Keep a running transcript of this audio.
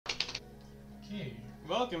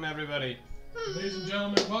Welcome, everybody. Ladies and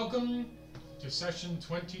gentlemen, welcome to session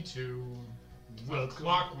 22 of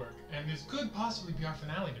ClockWork. And this could possibly be our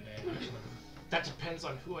finale today, actually. That depends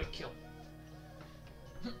on who I kill.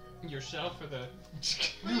 Yourself or the...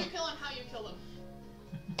 Where you kill him, how you kill him.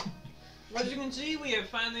 As you can see, we have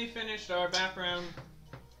finally finished our background.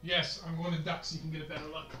 Yes, I'm going to duck so you can get a better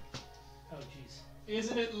look. Oh, jeez.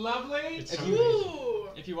 Isn't it lovely? It's If so you- amazing. Ooh!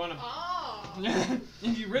 If you want to... Oh!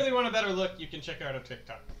 if you really want a better look, you can check out our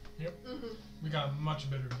TikTok. Yep. Mm-hmm. We got a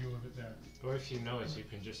much better view of it there. Or if you know it, you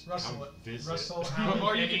can just Russell, come visit. Russell, Howard,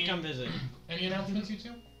 Or you any, can come visit. any announcements, you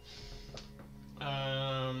two?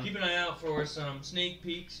 Keep an eye out for some sneak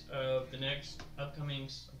peeks of the next upcoming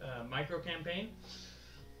micro campaign.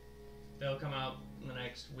 They'll come out in the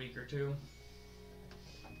next week or two.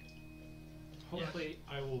 Hopefully,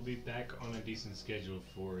 I will be back on a decent schedule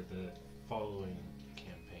for the following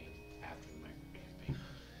campaign after the micro campaign.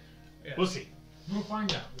 Yeah. We'll see. We'll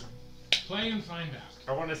find out. Play and find out.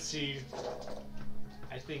 I want to see.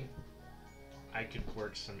 I think I could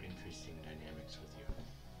work some interesting dynamics with you.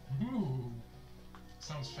 Ooh.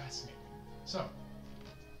 Sounds fascinating. So,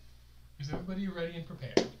 is everybody ready and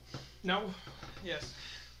prepared? No. Yes.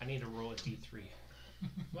 I need to roll a d3.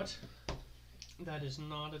 What? That is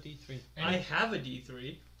not a D3. I have a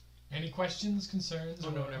D3. Any questions, concerns, Oh,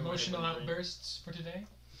 no, or never mind, emotional never mind. outbursts for today?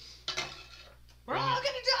 We're all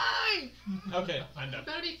gonna die! Okay. I'm done.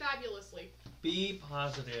 Better be fabulously. Be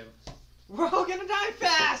positive. We're all gonna die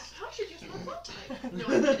fast! How should you use one type? No,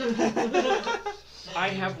 I'm kidding. I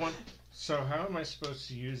have one. So how am I supposed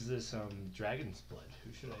to use this dragon's blood?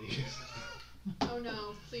 Who should I use? Oh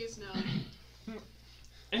no, please no.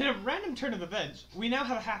 In a random turn of events, we now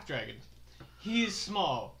have a half-dragon. He is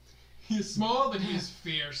small, He is small, but he is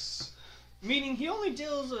fierce. meaning he only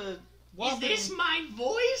deals a... my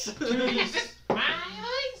voice? 2d6? My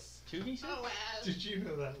eyes! 2d6? Oh, wow. Did you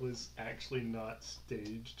know that was actually not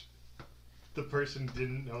staged? The person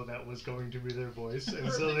didn't know that was going to be their voice, and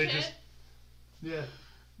For so the they kid? just... Yeah.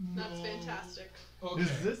 That's fantastic. Okay.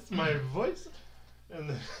 Is this my voice? And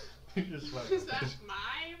then they just went... Is that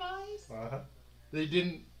my voice? Uh-huh. They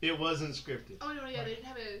didn't... It wasn't scripted. Oh no, yeah, they didn't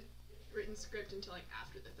have a written script until like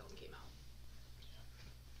after the film came out.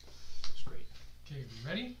 It's great. Okay, we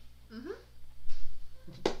ready? Mm-hmm.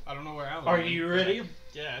 I don't know where Alan Are went, you but ready?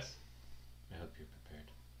 Yes. I hope you're prepared.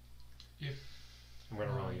 If I'm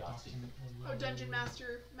gonna roll our Yahtzee. document will Oh, load. Dungeon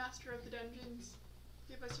Master, Master of the Dungeons,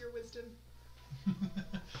 give us your wisdom.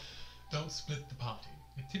 Don't split the party.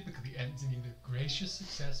 It typically ends in either gracious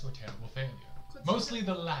success or terrible failure. Couldst Mostly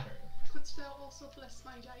thou- the latter. Couldst thou also bless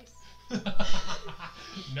my dice?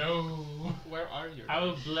 No. Where are you? I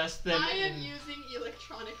will bless them I am in... using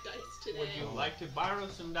electronic dice today. Would you like to borrow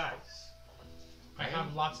some dice? I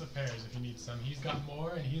have lots of pairs if you need some. He's got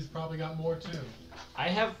more, and he's probably got more too. I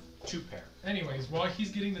have 2 pair. Anyways, while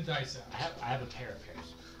he's getting the dice I out, have a pair of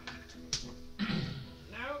pairs.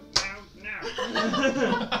 No.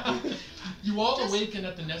 you all Just- awaken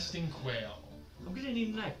at the nesting quail. I'm gonna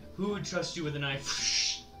need a knife. Who would trust you with a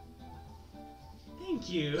knife? Thank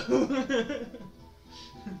you. Thank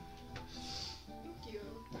you.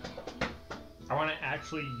 I want to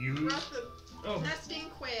actually We're use at the Oh, nesting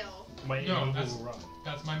quail. my No, immovable that's- rod.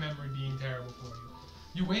 That's my memory being terrible for you.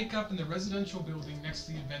 You wake up in the residential building next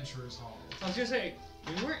to the Adventurers Hall. I was gonna say,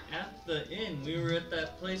 we weren't at the inn. We were at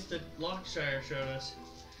that place that Lockshire showed us.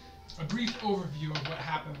 A brief overview of what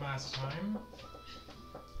happened last time.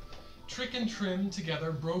 Trick and Trim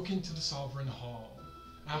together broke into the Sovereign Hall.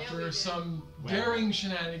 Yeah, we After did. some Well, daring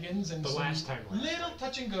shenanigans and the some last time last little time.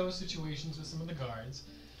 touch-and-go situations with some of the guards,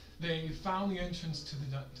 they found the entrance to the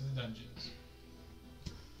dungeons.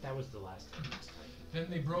 That was the last time. Then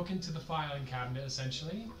they broke into the filing cabinet,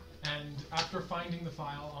 essentially, and after finding the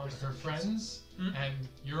file on her friends Hmm? and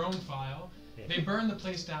your own file, Yeah. they burned the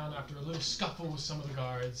place down after a little scuffle with some of the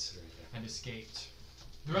guards and escaped.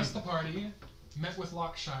 The rest of the party met with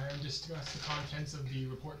Lockshire and discussed the contents of the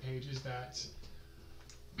report pages that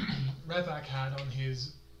Revak had on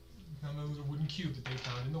the little wooden cube that they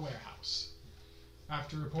found in the warehouse.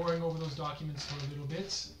 After poring over those documents for a little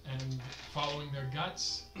bit and following their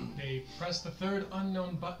guts, they pressed the third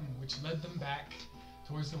unknown button, which led them back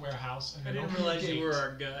towards the warehouse. And I then didn't opened the realize you gate. were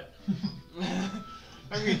our gut.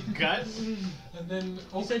 I mean, gut? And then said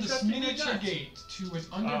opened this trust in your miniature guts. gate to an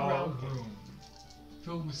underground okay. room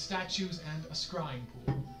filled with statues and a scrying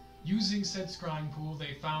pool. Using said scrying pool,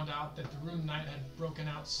 they found out that the Rune Knight had broken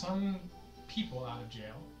out some people out of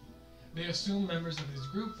jail. They assume members of his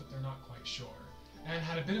group, but they're not quite sure. And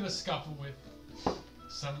had a bit of a scuffle with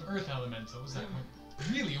some earth elementals that went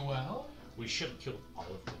really well. We should have killed all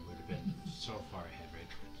of them. Would have been so far ahead, right?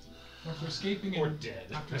 After escaping Or dead.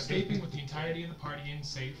 After escaping with the entirety of the party in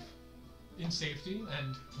safety,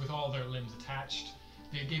 and with all their limbs attached,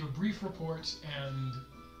 they gave a brief report and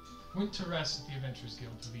went to rest at the Adventurers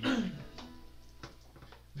Guild for the evening.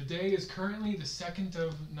 The day is currently the 2nd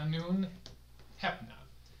of Nanun Hepna,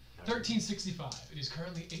 1365. It is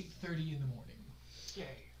currently 8:30 in the morning. Yay.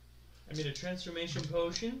 I made a transformation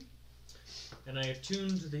potion, and I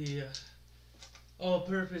attuned the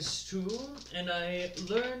all-purpose tool, and I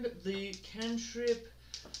learned the cantrip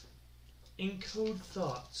encode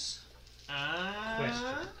thoughts.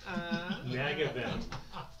 Naga Venom.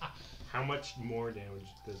 How much more damage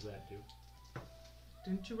does that do?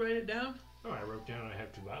 Didn't you write it down? Oh, I wrote down I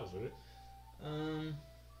have 2 vials with it.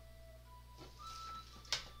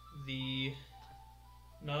 The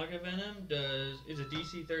Naga Venom is a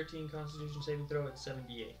DC 13 Constitution saving throw at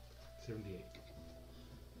 78. 78.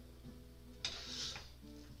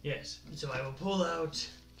 Yes, so I will pull out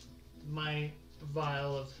my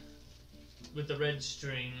vial with the red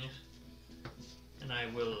string, and I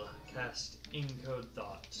will cast Encode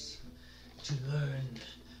Thoughts to learn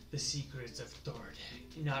the secrets of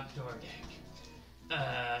Thordek. Not Thordek.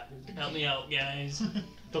 Help me out, guys.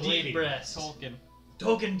 The Deep lady. breast.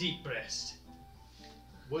 Tolkien Deep Breast.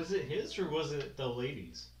 Was it his or was it the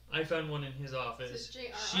lady's? I found one in his office. Is it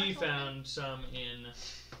J.R.R. She Tolkien? found some in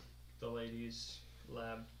the ladies'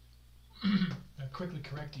 lab. I quickly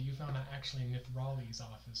correct you. You found that actually in Nithrali's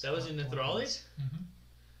office. That was in Nithrali's? Mm-hmm.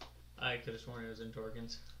 I could have sworn it was in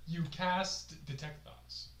Torkin's. You cast Detect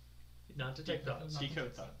Thoughts. Not Detect Thoughts. Not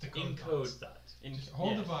Decode Thoughts. Decode Encode Thoughts. Thoughts. Just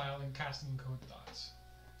hold yeah. the vial and cast Encode Thoughts.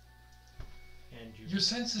 And you. Your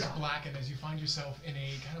senses blacken as you find yourself in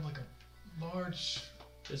a kind of like a large.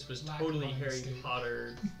 This was Black totally line Harry state.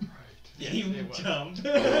 Potter. Yes, Game it was. jump.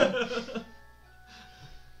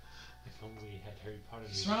 If only we had Harry Potter.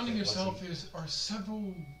 music Surrounding that yourself wasn't- are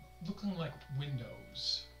several looking like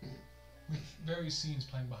windows with various scenes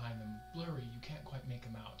playing behind them. Blurry, you can't quite make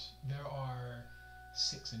them out. There are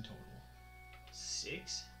 6 in total.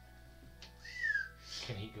 6?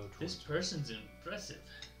 Can he go This towards? person's impressive.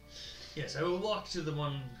 Yes, I will walk to the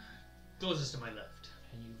one closest to my left.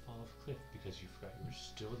 And you fall off a cliff because you forgot you were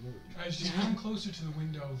still in the room. As you come closer to the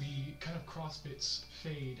window, the kind of cross bits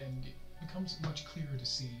fade and it becomes much clearer to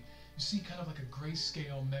see. You see kind of like a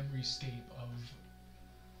grayscale memory scape of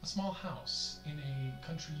a small house in a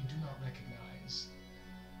country you do not recognize.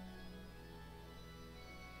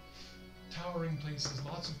 Towering places,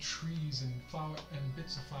 lots of trees and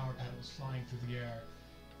bits of flower petals flying through the air.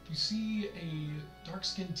 You see a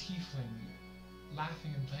dark-skinned tiefling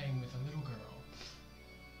laughing and playing with a little girl.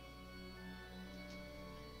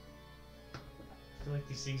 I feel like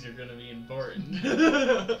these things are gonna be important.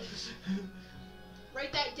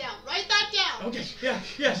 Write that down. Write that down. Okay, yeah,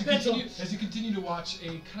 pencil. As you continue to watch,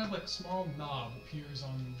 a kind of like small knob appears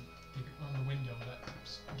on the window that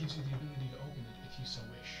gives you the ability to open it if you so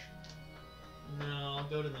wish. No, I'll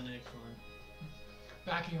go to the next one.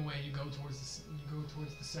 Backing away, you go towards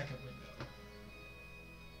the second window.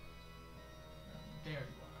 There you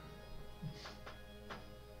are.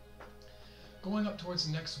 Going up towards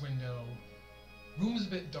the next window, room is a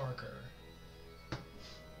bit darker.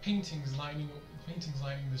 Paintings lining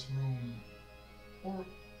this room, or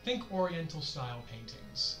think Oriental style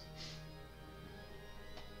paintings.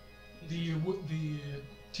 The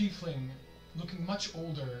tiefling, looking much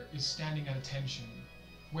older, is standing at attention,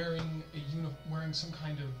 wearing some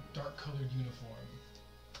kind of dark colored uniform.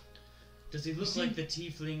 Does he look see- like the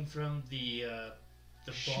tiefling from the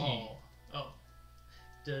She. ball? Oh.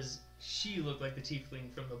 Does she look like the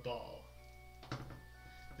tiefling from the ball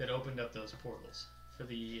that opened up those portals for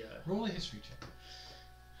the? Roll a history check.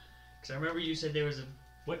 Because I remember you said there was a.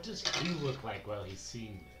 What does he look like while he's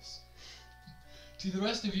seeing this? To the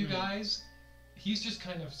rest of you guys, he's just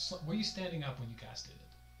kind of. Were you standing up when you casted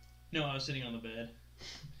it? No, I was sitting on the bed.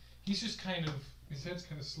 He's just kind of. His head's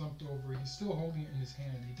kind of slumped over. He's still holding it in his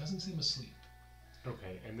hand. He doesn't seem asleep.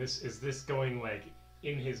 Okay, and is this going like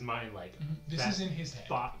in his mind, like This that is in his head.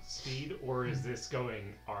 thought speed, or is this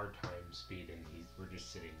going our time speed and we're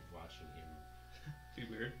just sitting watching him? Be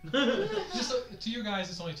weird. Just to you guys,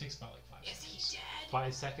 this only takes about like 5 Is seconds. he dead?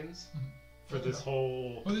 5 seconds Mhm. for this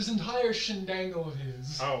whole. For this entire shendangle of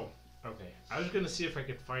his. Oh, okay. I was gonna see if I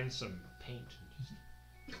could find some paint.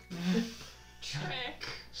 Trick.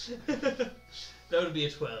 That would be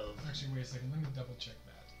a 12. Actually, wait a second. Let me double check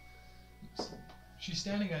that. She's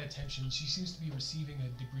standing at attention. She seems to be receiving a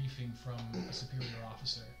debriefing from a superior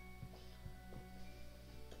officer.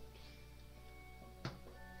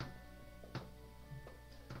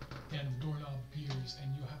 And the doorknob appears,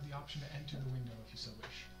 and you have the option to enter the window if you so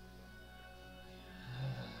wish.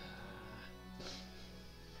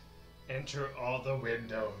 Enter all the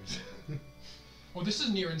windows. Well, this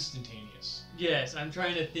is near instantaneous. Yes, I'm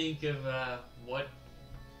trying to think of what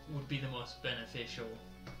would be the most beneficial.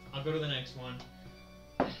 I'll go to the next one.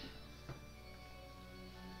 I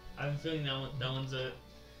have a feeling that one's a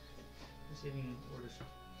receiving orders.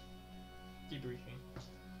 Debriefing.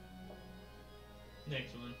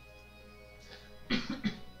 Next one.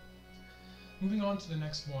 Moving on to the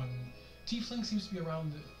next one. Tiefling seems to be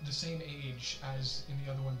around the same age as in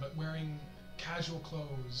the other one, but wearing casual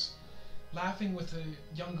clothes. Laughing with a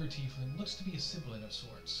younger tiefling, looks to be a sibling of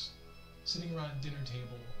sorts. Sitting around a dinner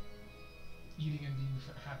table, eating and being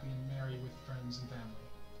happy and merry with friends and family.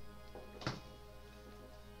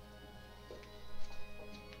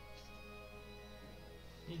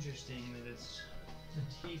 Interesting that it's a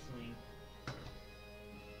tiefling.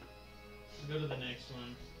 Go to the next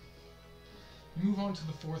one. You move on to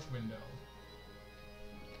the fourth window.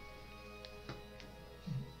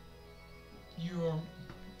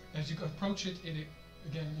 As you approach it, again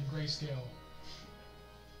in grayscale.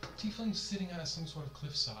 Tiefling sitting at some sort of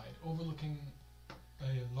cliffside, overlooking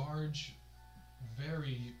a large,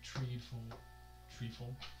 very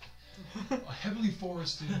a heavily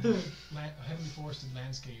forested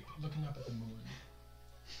landscape, looking up at the moon.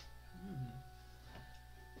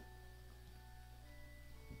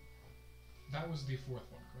 That was the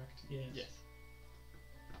fourth one, correct? Yes.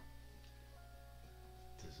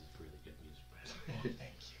 This is really good music, Oh,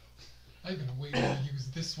 thank you. I've been waiting to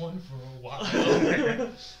use this one for a while.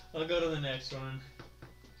 I'll go to the next one.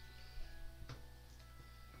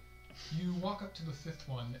 You walk up to the fifth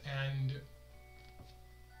one, and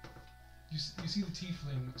you see the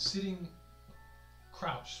tiefling sitting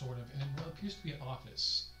crouched, sort of, in what appears to be an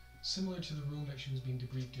office, similar to the room that she was being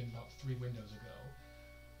debriefed in about 3 windows ago.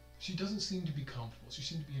 She doesn't seem to be comfortable. She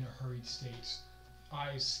seems to be in a hurried state,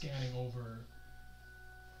 eyes scanning over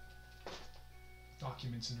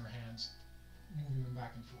documents in her hands, moving them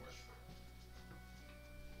back and forth.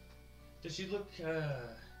 Does she look,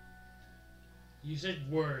 you said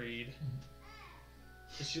worried. Mhm.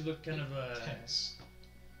 Does she look kind of, Tense.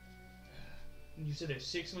 You said there's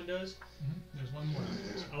 6 windows? There's one more.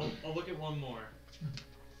 I'll look at one more.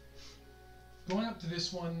 Going up to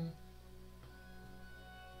this one,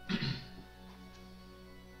 you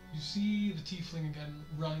see the tiefling again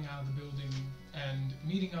running out of the building and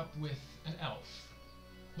meeting up with an elf.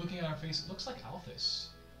 Looking at her face, it looks like Alphys.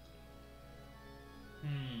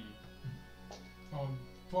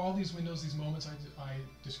 For all these windows, these moments I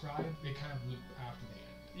described, they kind of loop after the end.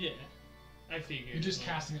 Yeah, I figured. You're just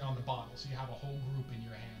casting it on the bottle, so you have a whole group in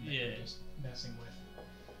your hand that you're just messing with.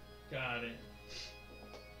 Got it.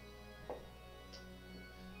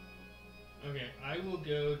 Okay, I will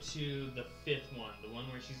go to the 5th one, the one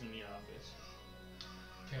where she's in the office.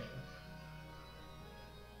 Okay.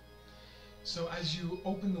 So as you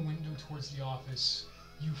open the window towards the office,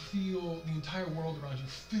 you feel the entire world around you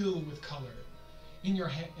fill with color. In your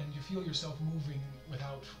hand, and you feel yourself moving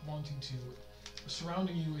without wanting to.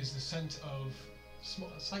 Surrounding you is the scent of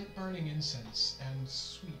slight burning incense and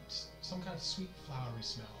some kind of sweet flowery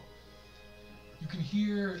smell. You can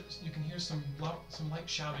hear some light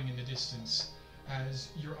shouting in the distance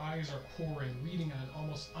as your eyes are pouring, reading at an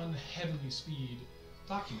almost unheavenly speed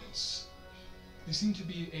documents. They seem to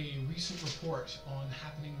be a recent report on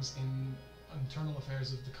happenings in internal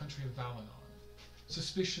affairs of the country of Valenon.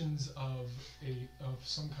 Suspicions of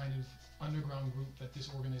some kind of underground group that this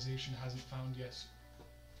organization hasn't found yet,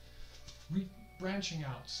 branching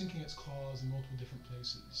out, sinking its claws in multiple different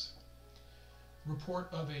places. Report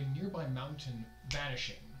of a nearby mountain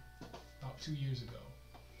vanishing about 2 years ago.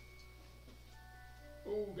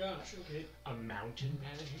 Oh gosh, okay. A mountain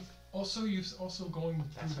vanishing? Also, going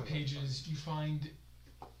That's through the okay. pages, you find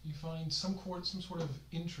some sort of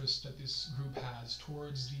interest that this group has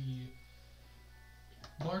towards the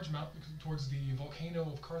large mountain, towards the volcano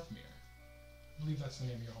of Carthmere. I believe that's the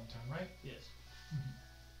name of your hometown, right? Yes.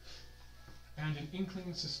 And an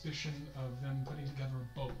inkling suspicion of them putting together a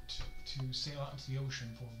boat to sail out into the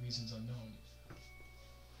ocean for reasons unknown.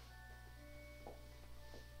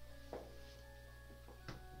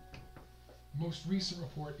 Most recent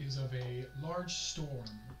report is of a large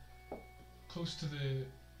storm close to the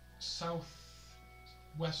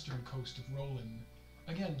southwestern coast of Roland.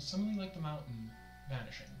 Again, something like the mountain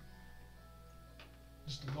vanishing.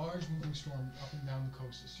 Just a large moving storm up and down the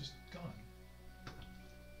coast. It's just gone.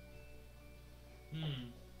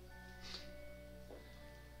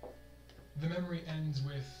 The memory ends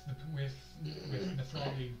with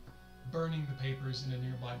Nethrali burning the papers in a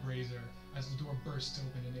nearby brazier as the door bursts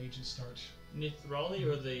open and agents start. Nethrali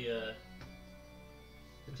or the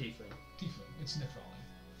tiefling? Tiefling. It's Nethrali.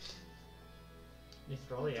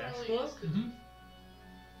 Nithrali Ash Nithrali Cloak? is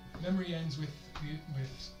Memory ends with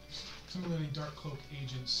similarly dark cloak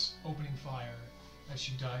agents opening fire as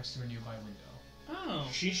she dives through a nearby window. Oh.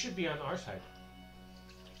 She should be on our side.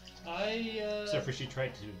 Except for she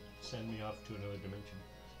tried to send me off to another dimension.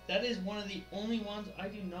 That is one of the only ones I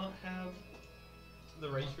do not have The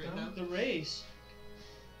race right now. the race.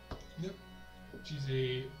 Yep. She's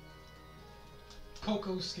a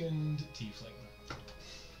cocoa-skinned tiefling.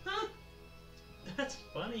 Huh? That's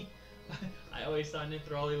funny. I always thought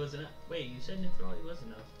Nithrali was an elf. Wait, you said Nithrali was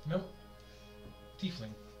an elf. Nope.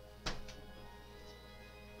 Tiefling.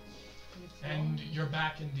 And you're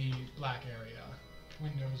back in the black area.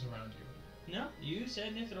 Windows around you. No, you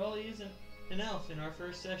said Nithrali isn't an elf in our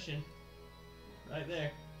first session. Right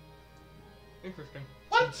there. Interesting.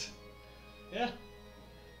 What? Yeah.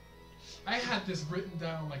 I had this written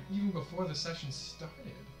down like even before the session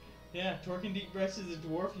started. Yeah, Torkin Deep Breast is a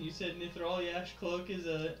dwarf, and you said Nithrali Ash Cloak is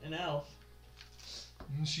an elf.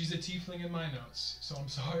 She's a tiefling in my notes, so I'm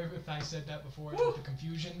sorry if I said that before with the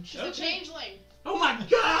confusion. She's a changeling. Oh my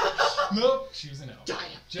gosh! Nope, she's an elf.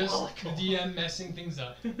 Just the Diabolical. DM messing things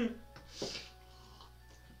up. It's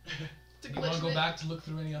a You want glitch to go in back to look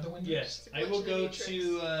through any other windows? Yes, It's a I glitch will in the the Matrix.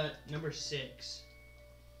 to number 6.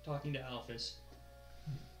 Talking to Alphys.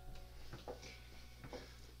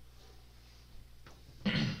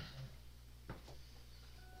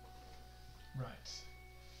 Right.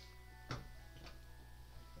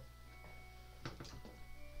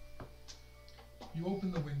 You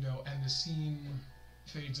open the window and the scene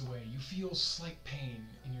fades away. You feel slight pain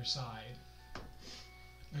in your side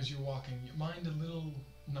as you're walking. Your mind a little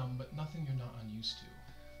numb, but nothing you're not unused to.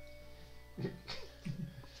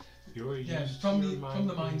 You're Yeah, used from to the your from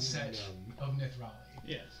the mind being mindset numb. of Nithrali.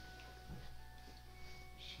 Yes.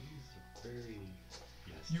 She's very...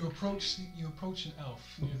 Yes. You approach an elf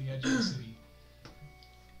near the edge of the city.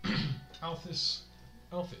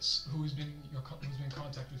 Alphys, who has been in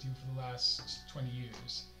contact with you for the last 20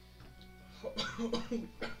 years.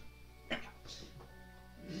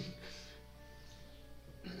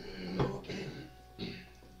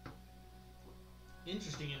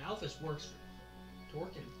 Interesting, and Alphys works for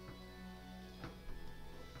Torkin.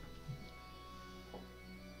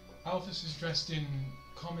 Alphys is dressed in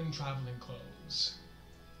common traveling clothes.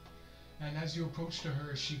 And as you approach to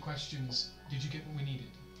her, she questions, "Did you get what we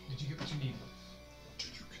needed? Did you get what you needed?" Did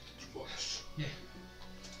you get the device? Yeah.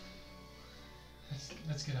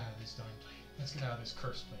 Let's get out of this darn place. Let's get out of this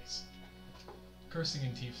cursed place. Cursing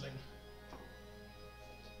in tiefling.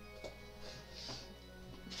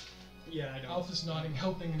 Yeah, I don't. Alphys nodding,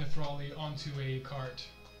 helping Nithrali onto a cart.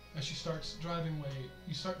 As she starts driving away,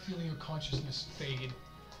 you start feeling your consciousness fade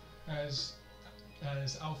as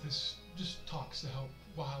Alphys just talks to help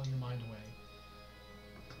while your mind away.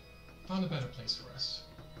 Found a better place for us.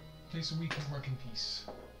 A place where we can work in peace.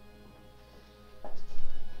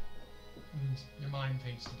 And your mind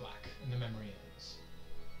fades to black, and the memory ends.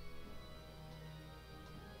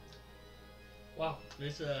 Wow,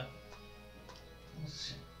 this that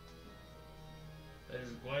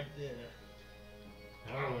is quite the.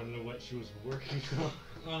 I don't want to know what she was working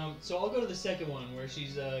on. So I'll go to the second one where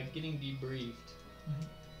she's getting debriefed. Mhm.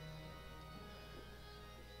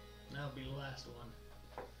 That'll be the last one.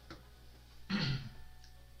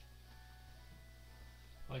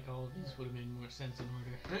 Like all of these would have made more sense in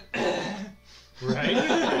order. Right?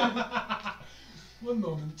 One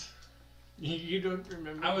moment. You don't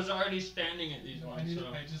remember? I was already standing at these No, ones, so.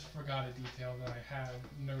 I just forgot a detail that I had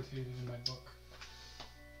notated in my book.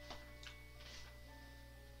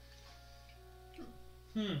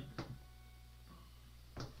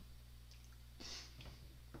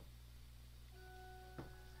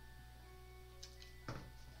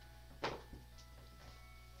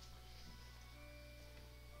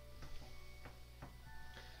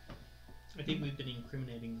 I think we've been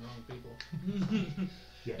incriminating the wrong people.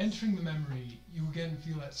 Yes. Entering the memory, you again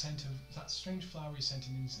feel that scent of that strange flowery scent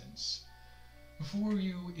and incense. Before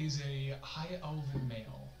you is a high elven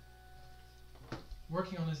male,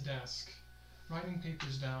 working on his desk, writing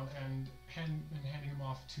papers down and handing them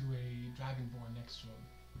off to a dragonborn next to him.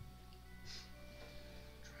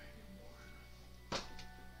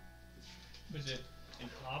 Was it an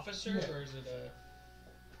officer Yeah. or is it a?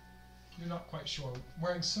 You're not quite sure.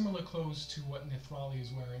 Wearing similar clothes to what Nithrali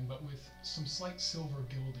is wearing, but with some slight silver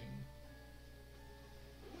gilding.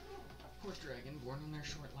 Poor dragon, born in their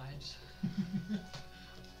short lives.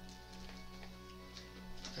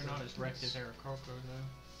 They're not as wrecked as Aarakocra, though.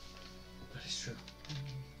 That is true.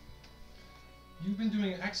 You've been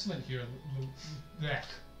doing excellent here, Blech.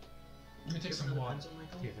 Let me take some water.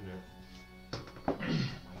 Given her.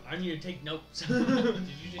 I need to take notes. Did you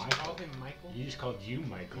just Michael. call him Michael? You just called you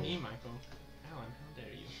Michael. Me, Michael. Alan, how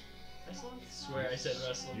dare you? I swear I said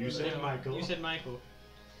Russell. You said No, Michael. You said Michael.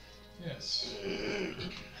 Yes.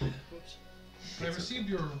 Whoops. I received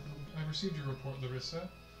your report, Larissa.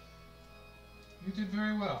 You did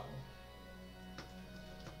very well.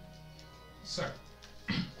 Sir.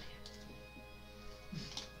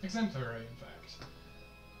 Exemplary, in fact.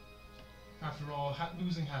 After all,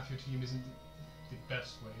 losing half your team isn't the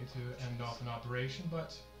best way to end off an operation,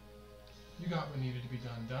 but you got what needed to be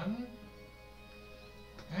done.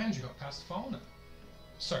 And you got past the fauna.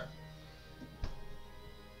 Sir.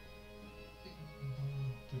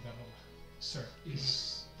 Sir,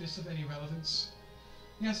 is this of any relevance?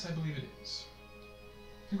 Yes, I believe it is.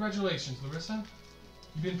 Congratulations, Larissa.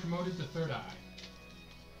 You've been promoted to Third Eye.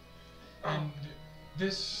 And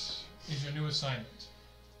this is your new assignment.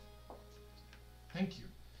 Thank you.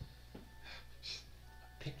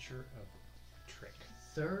 A picture of Trick.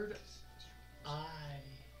 Third eye.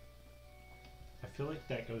 I feel like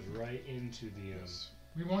that goes right into the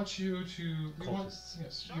We want you to. Cultists.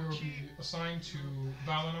 Yes, you will be assigned to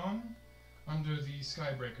Valanon under the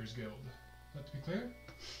Skybreakers Guild. That to be clear?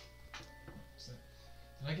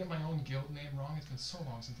 Did I get my own guild name wrong? It's been so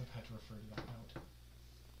long since I've had to refer to that out.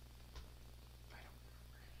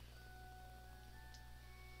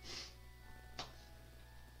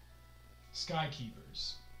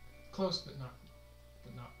 Skykeepers. Close, but not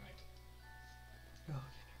right.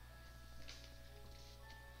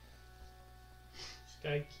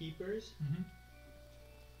 Skykeepers? Mm-hmm.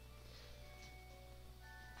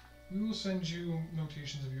 We will send you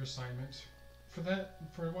notations of your assignment. For the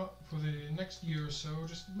next year or so,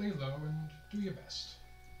 just lay low and do your best.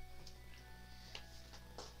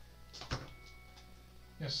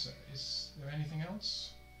 Yes, sir. Is there anything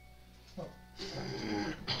else? Oh.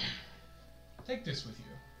 Take this with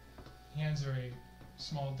you. He hands her a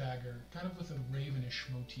small dagger, kind of with a ravenish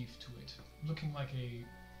motif to it, looking like a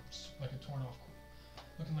torn off quill,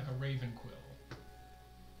 looking like a raven quill.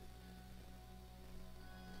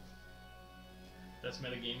 That's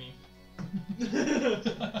metagaming.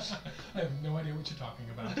 I have no idea what you're talking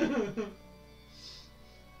about.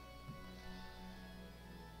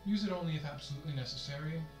 Use it only if absolutely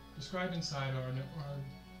necessary. Describe inside our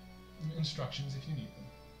instructions if you need them.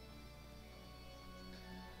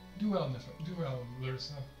 Do well,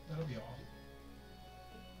 Larissa. That'll be all.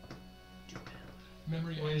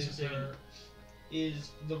 Memory Wait ends a with second. her.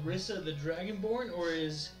 Is Larissa the Dragonborn, or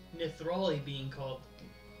is Nithrali being called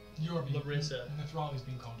You're being Larissa? Nithrali's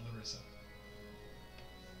being called Larissa.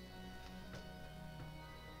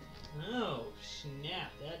 Oh,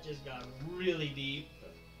 snap. That just got really deep.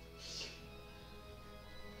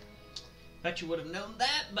 Bet you would have known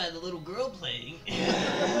that by the little girl playing.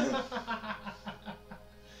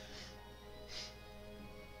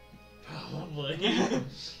 Probably.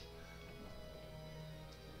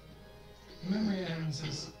 Memory ends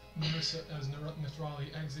as Nithrali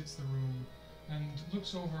exits the room and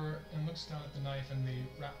looks over and looks down at the knife and the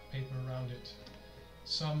wrapped paper around it.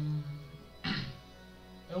 Some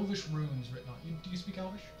Elvish runes written on it. Do you speak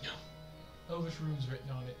Elvish? No. Elvish runes written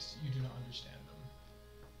on it. You do not understand them.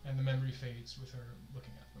 And the memory fades with her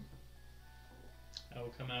looking at them. I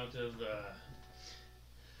will come out of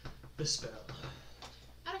the spell.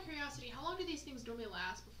 Out of curiosity, how long do these things normally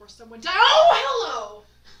last before someone dies? Oh, hello!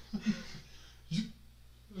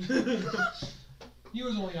 He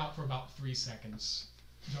was only out for about 3 seconds,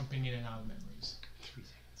 jumping in and out of memories. 3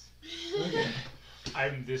 seconds. Okay.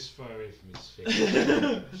 I'm this far away from his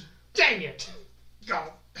face. Dang it!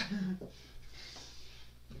 Go!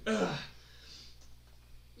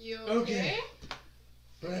 You Okay. okay?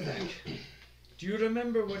 Brevek, do you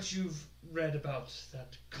remember what you've read about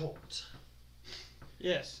that cult?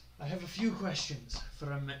 Yes. I have a few questions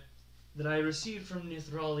that I received from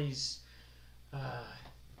Nithrali's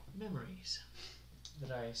memories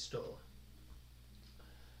that I stole.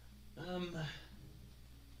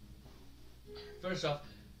 First off,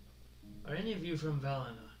 are any of you from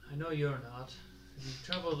Valanon? I know you're not. Have you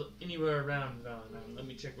traveled anywhere around Valanon? Let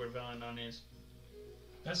me check where Valanon is.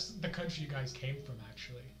 That's the country you guys came from,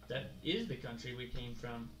 actually. That is the country we came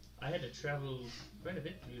from. I had to travel quite a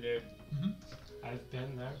bit through there. Mm-hmm. I've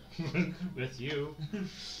been there with you.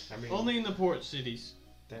 I mean, Only in the port cities.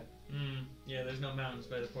 Yeah, there's no mountains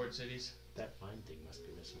by the port cities. that fine thing must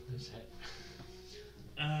be messing with his head.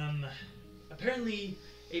 Apparently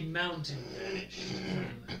a mountain vanished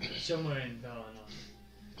from somewhere in Valanon.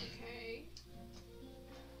 Okay.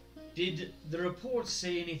 Did the report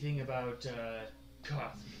say anything about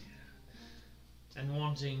Carthmere and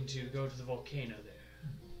wanting to go to the volcano there?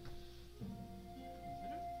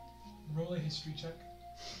 history check.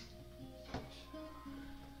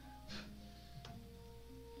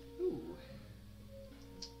 Ooh.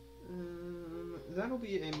 That'll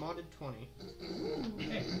be a modded 20.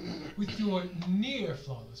 Okay. With your near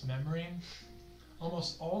flawless memory,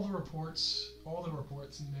 almost all the reports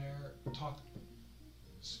in there talk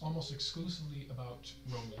almost exclusively about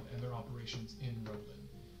Roland and their operations in Roland.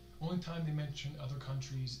 Only time they mention other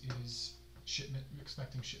countries is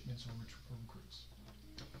expecting shipments or recruits.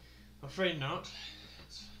 Afraid not.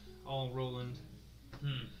 It's all Roland.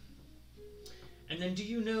 And then, do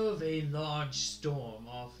you know of a large storm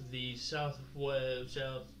off the Southwestern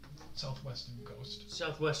coast.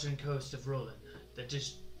 southwestern coast of Roland that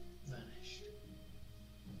just vanished?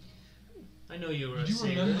 I know you were a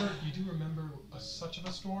sailor. You do remember such of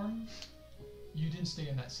a storm? You didn't stay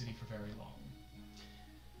in that city for very long.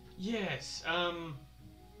 Yes,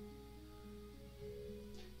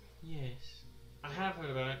 yes. I have heard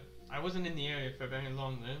about it. I wasn't in the area for very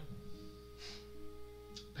long, though.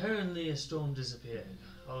 Apparently a storm disappeared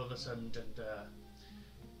all of a sudden, and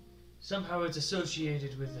somehow it's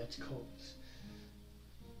associated with that cult.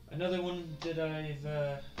 Another one that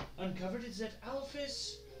I've uncovered is that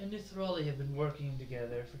Alphys and Nithrali have been working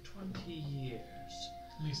together for 20 years.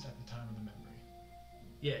 At least at the time of the memory.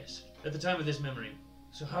 Yes, at the time of this memory.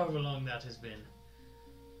 So however long that has been.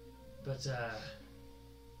 But,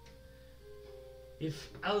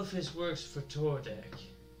 if Alphys works for Tordek...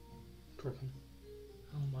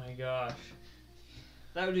 Oh my gosh.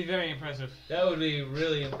 That would be very impressive. That would be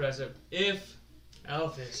really impressive. If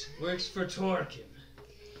Alphys works for Torkin,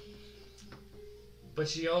 but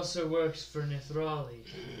she also works for Nithrali,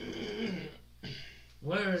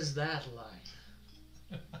 where is that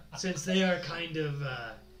line? Since they are kind of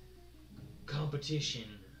competition.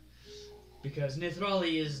 Because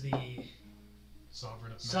Nithrali is the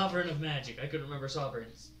Sovereign of Magic. I couldn't remember sovereign.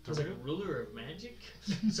 It was like ruler of magic?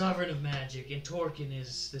 Sovereign of magic. And Torkin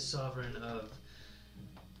is the sovereign of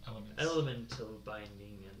elemental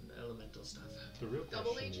binding and elemental stuff. The real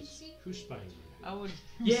Double question is, agency? who's spying on you? I would.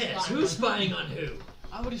 Yes, who's spying on who?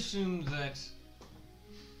 I would assume that.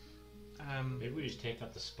 Maybe we just take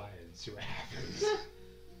out the spy and see what happens.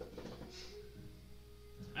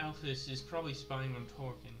 Alphys is probably spying on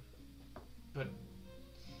Torkin. But.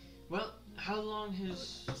 Well, how long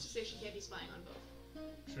has. Just to say she can't be spying on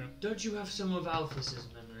both. True. Don't you have some of Alphys's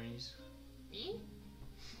memories? Me?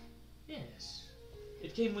 Yes.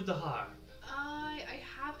 It came with the harp. I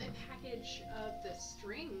have a package of the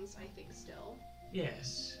strings, I think, still.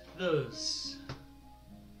 Yes, those.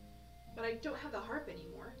 But I don't have the harp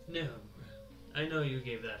anymore. No. I know you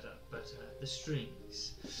gave that up, but the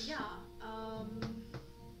strings. Yeah,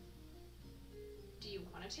 do you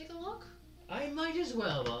want to take a look? I might as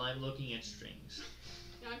well while I'm looking at strings.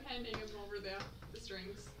 Yeah, I'm handing him over the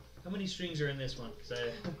strings. How many strings are in this one? 'Cause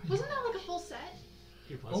Wasn't that like a full set?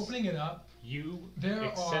 It was. Opening it up, there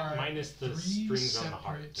except are minus the three strings on the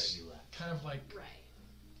harp separate, that you left. kind of like Right.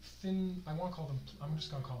 thin. I'm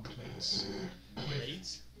just gonna call them plates. With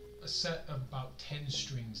Plates? a set of about 10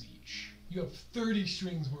 strings each. You have 30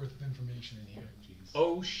 strings worth of information in here. Jeez.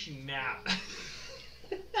 Oh snap!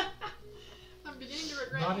 I'm beginning to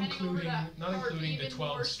regret Not handing over that not harp including the even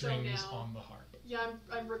 12 more so strings now. on the harp. Yeah,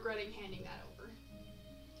 I'm regretting handing that over.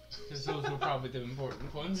 Because those were probably the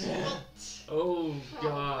important ones. Oh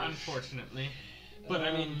gosh. Unfortunately. But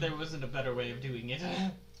I mean, there wasn't a better way of doing it.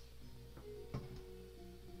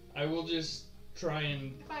 I will just try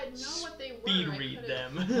and If I had known what they were, speed I read could've-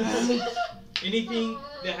 them. Anything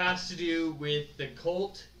that has to do with the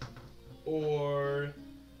cult or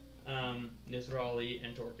Nithrali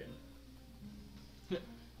and Torkin.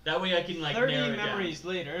 That way I can like 30 narrow it memories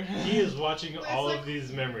later. He is watching Well, all it's of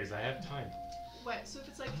these memories. I have time. What? So if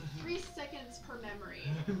it's like 3 seconds per memory,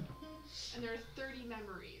 and there are 30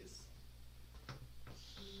 memories,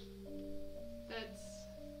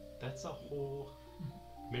 That's a whole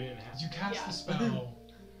minute and a half. As you cast Yeah. the spell,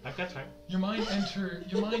 I've got time. your mind enters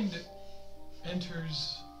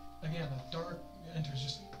again enters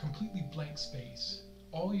just completely blank space.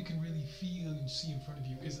 All you can really feel and see in front of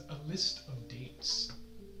you is a list of dates.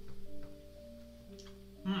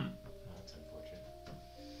 Oh, that's unfortunate.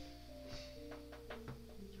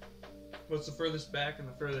 What's the furthest back and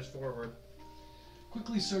the furthest forward?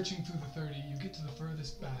 Quickly searching through the 30, you get to the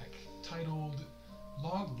furthest back, titled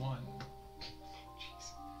Log 1.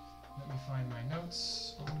 Let me find my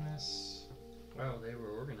notes on this. Wow, they were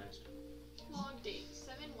organized. log date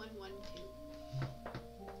 7112.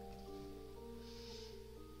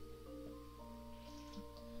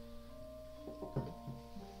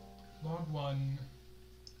 Log 1,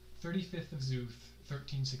 35th of Zuth,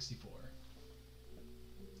 1364.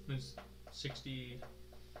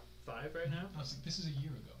 65 right now. I was like, this is a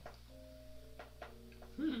year ago.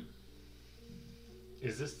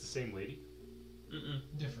 Is this the same lady?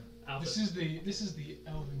 Different. Alpha. This is the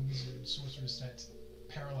elven wizard sorceress that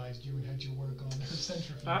paralyzed you and had you work on her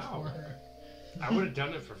centrifuge Oh. for her. I would have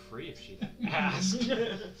done it for free if she'd asked.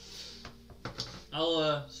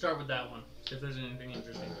 I'll start with that one. If there's anything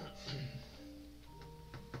interesting.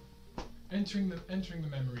 Entering the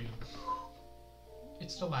memory.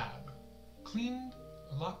 It's the lab. Cleaned,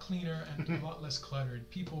 a lot cleaner and a lot less cluttered.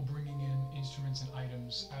 People bringing in instruments and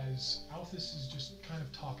items as Althus is just kind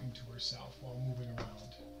of talking to herself while moving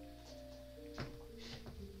around.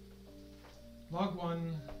 Log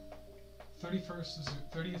 1, 30th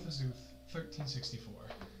Azuth, 1364.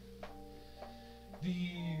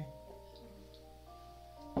 The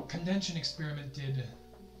condension experiment did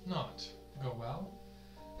not go well.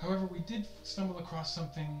 However, we did stumble across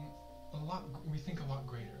something we think a lot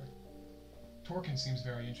greater. Torkin seems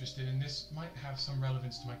very interested, and this might have some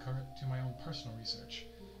relevance to my own personal research.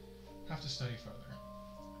 Have to study further.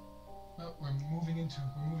 Well, we're moving into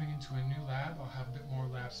a new lab. I'll have a bit more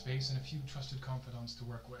lab space and a few trusted confidants to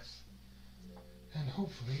work with, and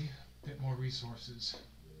hopefully a bit more resources.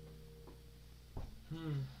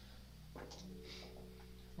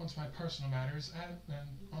 Onto my personal matters, and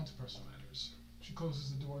onto personal matters. She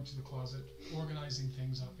closes the door to the closet, organizing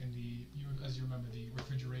things up in as you remember, the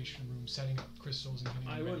refrigeration room, setting up crystals and getting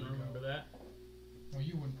I them ready wouldn't to remember go. that. Well,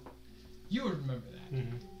 you wouldn't. You would remember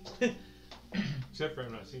that. Except for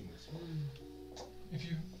I'm not seeing this. If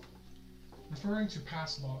you referring to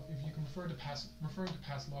past log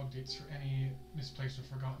dates for any misplaced or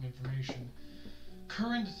forgotten information,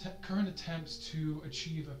 current attempts to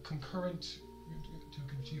achieve a concurrent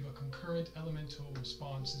elemental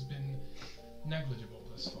response has been negligible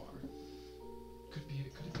thus far. Could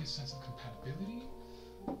it be a sense of compatibility,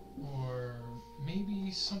 or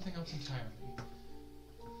maybe something else entirely?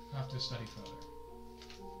 I'll have to study further.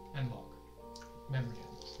 And log. Memory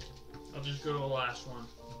ends. I'll just go to the last one.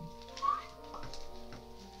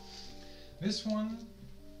 This one.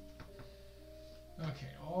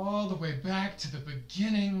 Okay, all the way back to the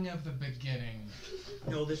beginning of the beginning.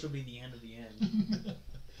 No, this will be the end of the end.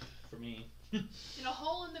 For me. In a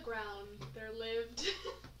hole in the ground, there lived.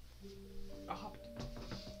 A hobbit.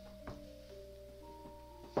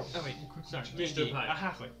 Oh wait, sorry, Mr. a Pike.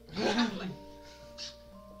 halfling.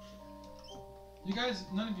 You guys,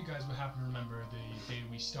 none of you guys would happen to remember the day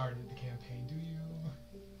we started the campaign, do you?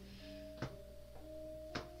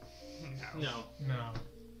 No. No.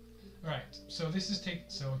 Alright, so this is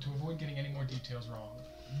so to avoid getting any more details wrong,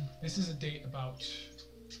 this is a date about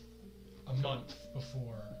a month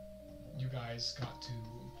before you guys got to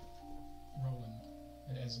Roland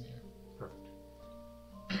and Esmir. Perfect.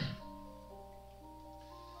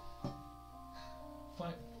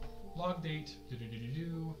 Log date,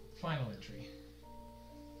 final entry.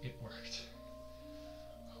 It worked.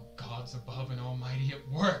 Oh, gods above and almighty, it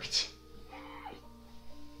worked!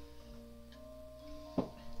 I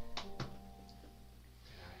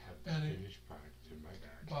have the And it- finished product in my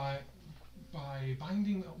bag. By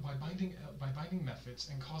binding methods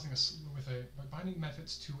and causing by binding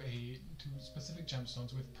methods to specific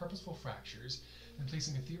gemstones with purposeful fractures and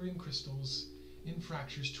placing ethereum crystals in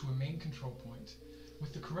fractures to a main control point.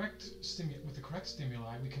 With the correct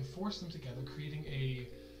stimuli, we can force them together, creating a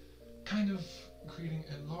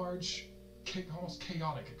large, almost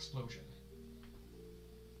chaotic explosion.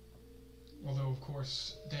 Although, of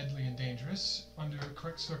course, deadly and dangerous, under the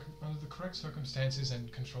correct circumstances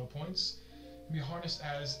and control points, can be harnessed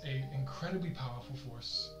as an incredibly powerful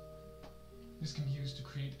force. This can be used to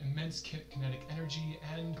create immense kinetic energy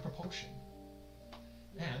and propulsion.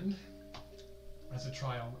 And,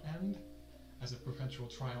 as a perpetual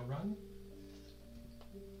trial run,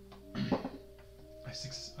 I've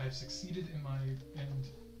succeeded in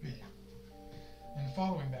and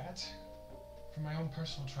following that, for my own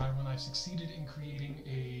personal trial run, I've succeeded in creating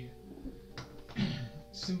a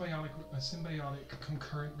symbiotic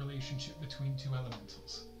concurrent relationship between two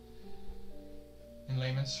elementals. In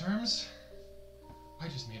layman's terms, I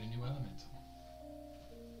just made a new elemental.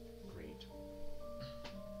 Great.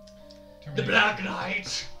 The Black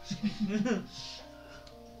Knight!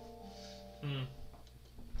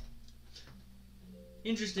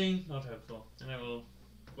 Interesting, not helpful. And I will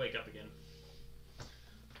wake up again.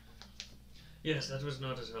 Yes, that was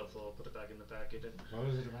not as helpful. I'll put it back in the packet. And What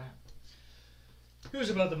was it about? it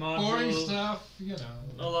was about the module. Boring stuff, you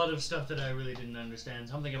know. A lot of stuff that I really didn't understand.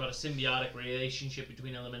 Something about a symbiotic relationship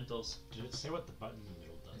between elementals. Did it say what the button in the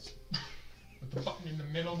middle does? With the button in the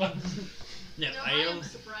middle button. No, You know, I I am. am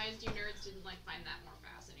surprised you nerds didn't find that more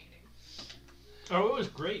fascinating. Oh, it was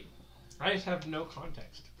great. I just have no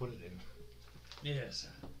context to put it in. Yes.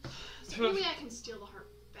 So maybe I can steal the harp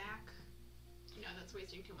back. No, that's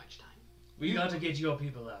wasting too much time. We got to get your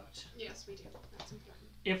people out. Yes, we do. That's important.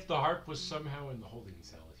 If the harp was somehow in the holding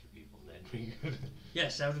cell with your people, then we could.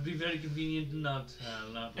 Yes, that would be very convenient and not.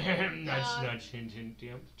 Nudge, hint, hint.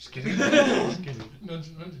 Yeah, just kidding. Just kidding. Nudge,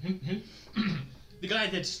 nudge, hint, hint. The guy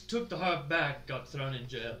that took the harp back got thrown in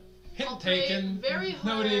jail. Hint I'll play taken. very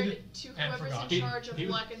hard Noted. to and whoever's forgot. in charge of He-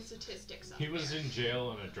 luck and statistics. Up He was there. in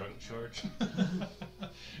jail on a drunk charge.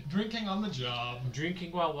 Drinking on the job.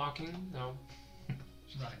 Drinking while walking? No.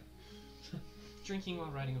 Right. Drinking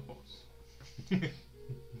while riding a horse.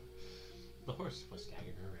 The horse was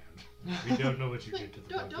staggering around. We don't know what you did to the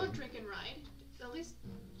Don't pumpkin. drink and ride. At least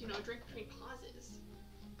drink between pauses.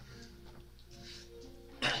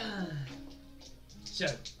 So,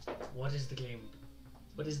 what is the game?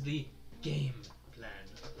 What is the game plan?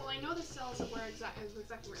 Well, I know the cells of where exactly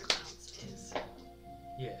where it bounce is.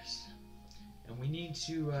 Yes. And we need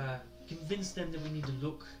to convince them that we need to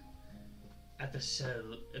look at the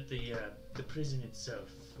cell, at the prison itself,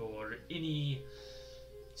 for any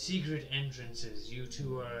secret entrances. You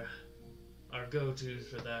two are our go-tos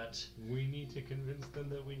for that. We need to convince them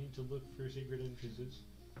that we need to look for secret entrances?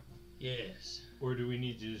 Yes. Or do we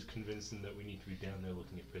need to just convince them that we need to be down there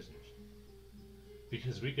looking at prisoners?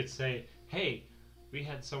 Because we could say, hey, we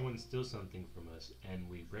had someone steal something from us, and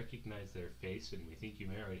we recognize their face, and we think you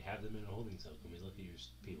may already have them in a holding cell. Can we look at your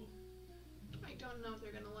people? I don't know if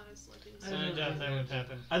they're gonna let us look I inside. doubt that would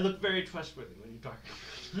happen. I look very trustworthy when you talk.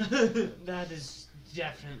 That is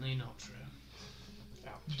definitely not true.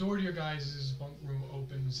 The door to your guys' bunk room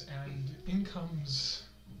opens, and in comes.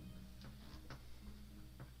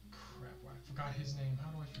 Crap, I forgot his name.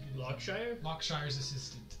 How do I forget his Lockshire? name? Lockshire's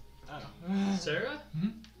assistant. Sarah?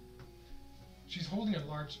 She's holding a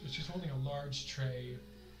large tray.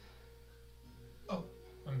 Oh,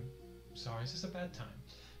 I'm sorry. Is this a bad time?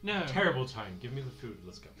 No. Terrible time. Give me the food.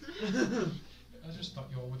 Let's go. I just thought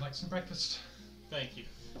you all would like some breakfast. Thank you.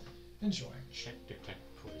 Enjoy. Check detect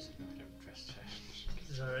poison. I don't trust her.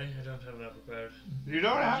 Sorry, I don't have that prepared. You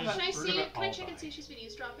don't have Can that. I We're see? gonna Can I all check and die. see if she's been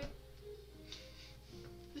eavesdropping?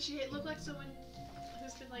 Does she look like someone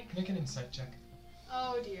who's been like? Make an insight check.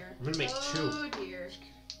 Oh dear. I'm gonna make Oh dear.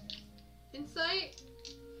 Insight.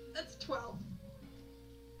 That's 12.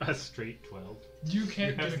 A straight 12. You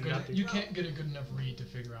can't You get a have good. nothing. You can't get a good enough read to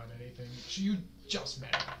figure out anything. You just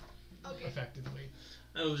met her, Okay. effectively.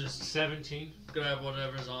 I'll just 17. grab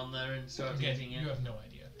whatever's on there and start Again, eating you it. have no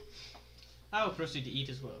idea. I will proceed to eat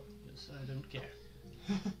as well, because I don't care.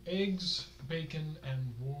 Eggs, bacon,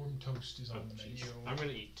 and warm toast is Oh, on the menu. jeez. I'm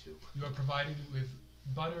gonna eat 2. You are provided with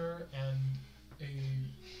butter and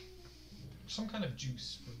some kind of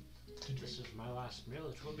juice to drink. This is my last meal.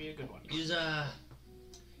 It will be a good one. Is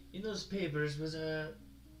in those papers was a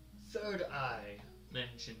third eye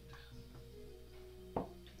mentioned?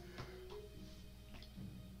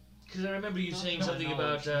 Because I remember you Not saying to my something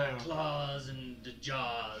about knowledge, no. claws and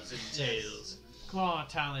jaws and tails. Claw,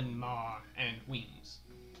 talon, maw, and wings.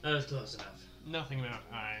 That was close enough. Nothing about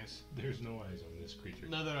eyes. There's no eyes on this creature.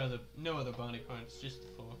 No other body parts, just the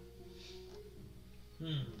 4.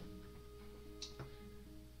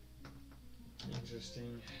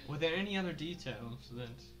 Interesting. Were there any other details that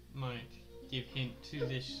might give hint to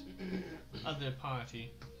this other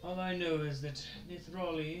party? All I know is that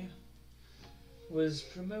Nithrali was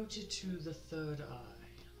promoted to the third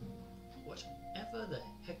eye. Whatever the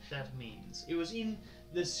heck that means. It was in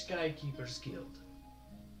the Skykeeper's Guild.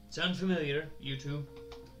 Sound familiar, you two?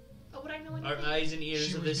 Oh, would I know Our anything? eyes and ears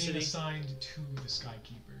She of was this being city. assigned to the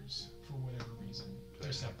Skykeepers for whatever reason.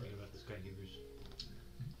 They're separate. about the Skykeepers.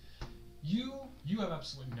 You have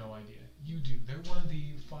absolutely no idea. You do. They're one of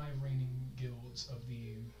the 5 reigning guilds of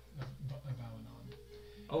the of Valanon.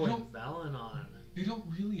 Oh, No. and Valanon. They don't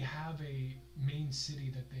really have a main city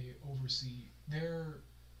that they oversee. They're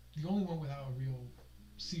the only one without a real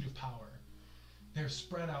seat of power. They're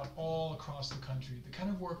spread out all across the country. They kind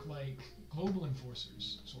of work like global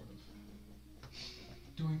enforcers, sort of.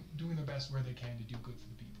 Doing their best where they can to do good for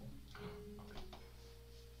the people. Okay.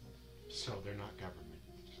 So they're not government.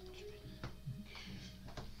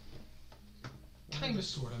 Kind of,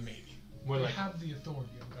 sort of, maybe. We're They like have the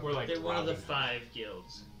authority of government. we're like They're one of the Robin Hood. 5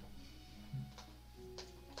 guilds.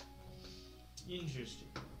 Interesting.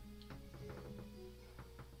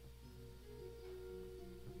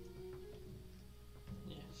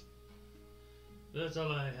 Yes. That's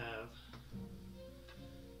all I have.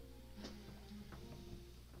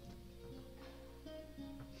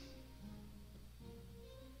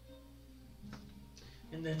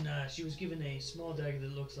 And then she was given a small dagger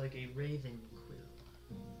that looks like a raven quill.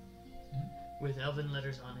 with elven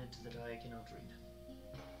letters on it that I cannot read.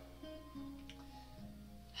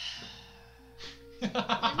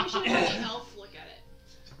 Maybe we should have an elf look at it.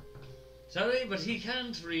 Sorry, but he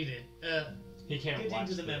can't read it. He can't Get watch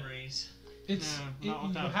into the the memories. It's No, not you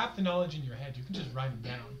without- have the knowledge in your head. You can just write it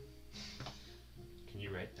down. Can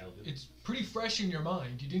you write Elven? It's pretty fresh in your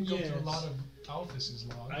mind. You didn't go through a Yes. lot of Alphys's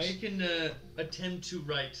logs. I can attempt to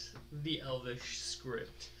write the Elvish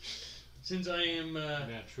script. Since I am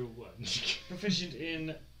Natural one. proficient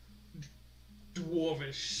in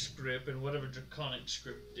Dwarvish script and whatever Draconic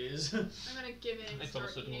script is. I'm gonna give it a It's start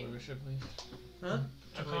also name. Dwarvish, I believe. Huh?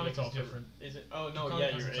 Draconic is different. Is it? Oh no, Draconic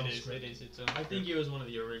yeah, has you're, its own it is. script. It is its own. I think it was one of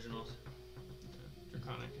the originals.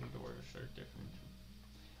 Draconic and Dwarvish are different.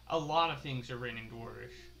 A lot of things are written in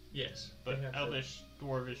Dwarvish, Yes. but they have Elvish,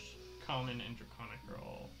 Dwarvish, Common, and Draconic are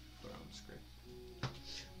all their own script.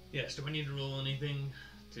 Yes, do I need to roll anything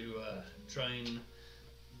to try and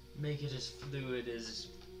make it as fluid as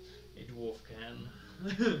a dwarf can?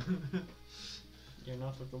 You're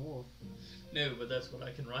not with the wolf. No, but that's what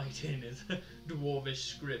I can write in is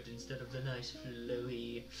dwarvish script instead of the nice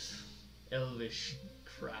flowy elvish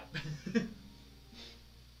crap.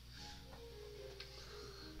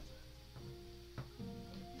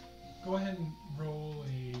 Go ahead and roll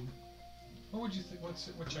a. What would you think? What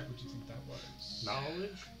check would you think that was?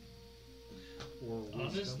 Knowledge? Or wisdom?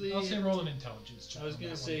 Honestly, I'll say roll an intelligence check. I was on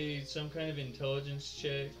gonna that one. say some kind of intelligence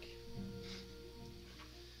check.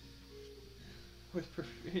 With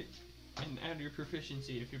and add your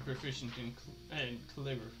proficiency if you're proficient in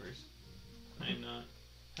calligraphers. I'm not.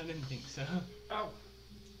 I didn't think so. Oh.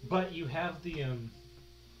 But you have the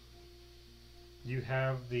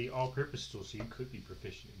all-purpose tool, so you could be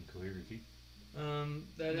proficient in calligraphy.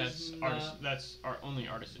 That's our only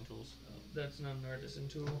artisan tools. That's not an artisan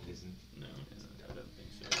tool. Isn't? No. I don't think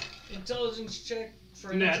so. Intelligence check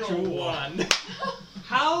for a Natural natural one.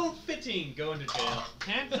 How fitting! Go into jail.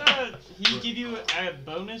 Can't he give you a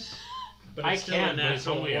bonus? But I it's still can, a but it's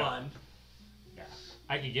natural only a- one.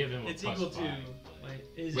 I could give him a It's plus equal to 5,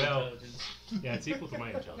 his Well- intelligence. Yeah, it's equal to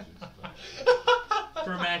my intelligence. But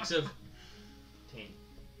For a max of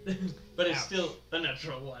 10. But it's Ouch. still a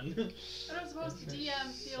natural one. I don't suppose the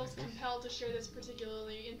DM feels compelled to share this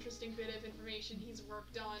particularly interesting bit of information he's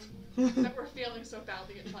worked on that we're failing so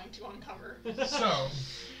badly at trying to uncover. So,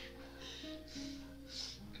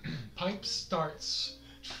 Pipe starts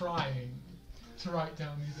trying to write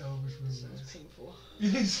down these elvish rules. painful.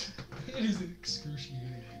 It is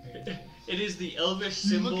excruciatingly painful. It is the elvish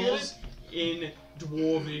You look at symbols in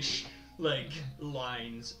dwarvish,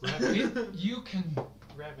 lines. You can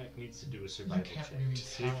Ravak needs to do a survival can't check really to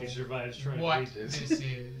see if he tell survives trying to what read this. this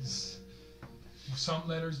is. Some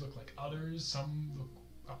letters look like others, some look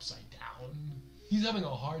upside down. He's having a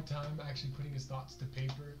hard time actually putting his thoughts to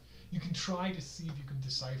paper. You can try to see if you can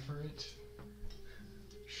decipher it.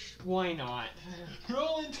 Why not?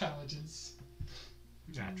 Roll intelligence.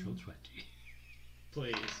 Natural 20.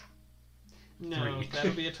 Please. No, 3.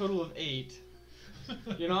 that'll be a total of 8.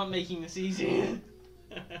 You're not making this easy.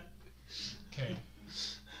 Okay.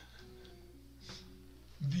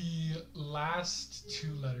 The last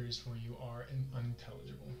 2 letters for you are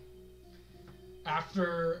unintelligible.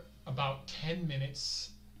 After about 10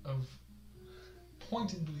 minutes of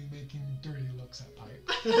pointedly making dirty looks at Pipe,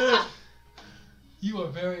 you are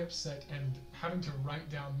very upset and having to write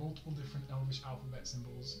down multiple different Elvish alphabet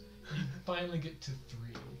symbols. You finally get to 3.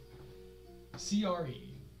 CRE.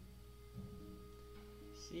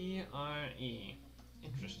 C-R-E.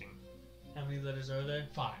 Interesting. How many letters are there?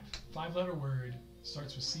 5. 5-letter word,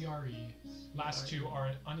 starts with CRE. Last 2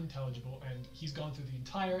 are unintelligible, and he's gone through the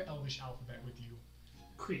entire Elvish alphabet with you.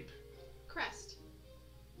 Creep. Crest.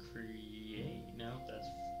 Create. No,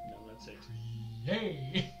 that's it.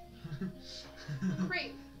 Yay!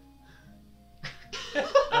 Crepe.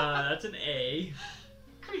 That's an A.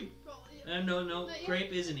 Creep. Roll it. No, But yeah.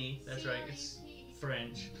 grape is an E. That's right. It's C-R-E-P.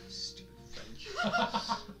 French. Stupid French.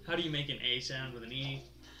 How do you make an A sound with an E?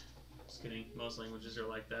 Just kidding. Most languages are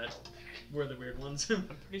like that. We're the weird ones. I'm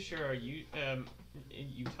pretty sure in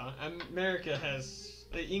Utah, America has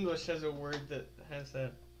English has a word that has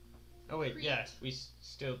a. Oh wait, Create. yeah, we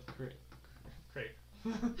still create. I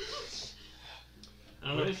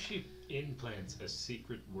don't What know. if she implants a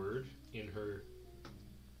secret word in her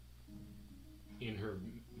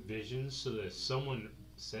vision so that if someone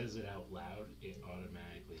says it out loud, it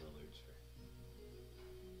automatically alerts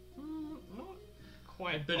her? Not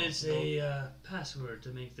quite. But it's possible. a password to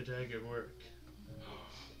make the dagger work.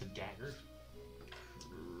 The dagger?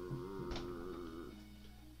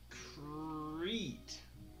 Crete.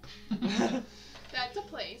 That's a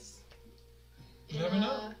place. You never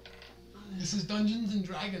know. This is Dungeons and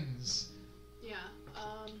Dragons. Yeah.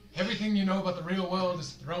 Everything you know about the real world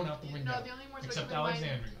is thrown out the window. No, the only words Except that come to mind.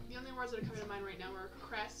 Alexandria. The only words that are coming to mind right now are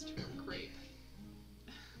crest, crepe.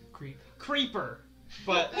 Creeper,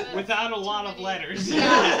 but without a lot of letters.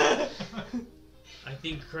 Yeah. I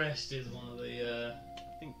think crest is one of the Yeah.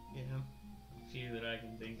 few that I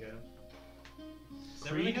can think of. Is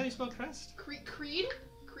that really how you spell crest? Creed?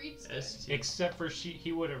 Creed's good. ST. Except for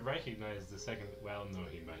he would have recognized the second. Well, no,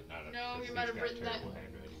 he might not have. No, because he might he's have got written that terrible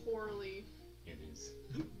handwriting. poorly. It is.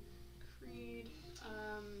 Creed.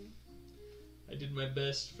 I did my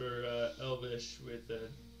best for Elvish with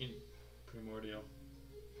in Primordial.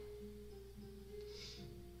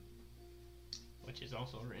 Which is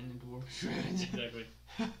also written in dwarf. Exactly.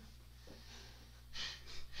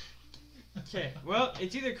 Okay, well,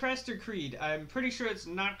 it's either crest or creed. I'm pretty sure it's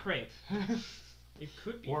not crepe. It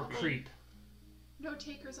could be. Or creep. No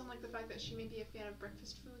takers on like the fact that she may be a fan of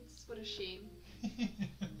breakfast foods. What a shame.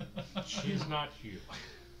 She's not you.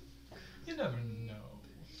 You never know.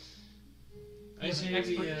 I You're say an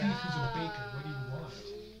expert we, in who's a baker. What do you want?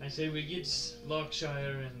 I say we get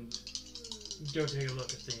Lockshire and go take a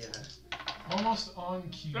look at the. Almost on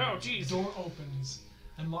cue, Oh, the jeez. door opens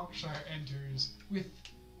and Lockshire enters with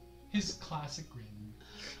his classic grin.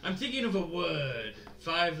 I'm thinking of a word.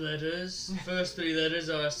 5 letters. First 3 letters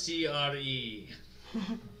are CRE.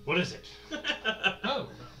 What is it? Oh.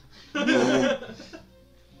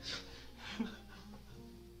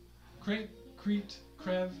 Crete,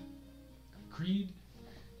 Crev, Creed.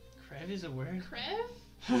 Crev is a word? Crev?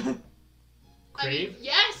 I mean, Crave?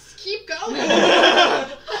 yes! Keep going!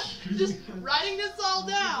 Just writing this all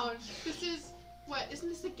down. This is, what, isn't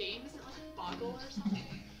this a game? Isn't it like Boggle or something?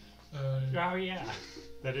 Oh yeah,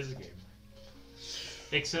 that is a game.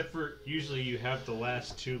 Except for usually you have the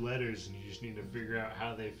last 2 letters and you just need to figure out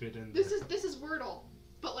how they fit in. This is Wordle,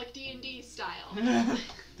 but like D&D style.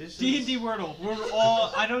 D&D Wordle. We're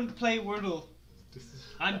all... I don't play Wordle. This is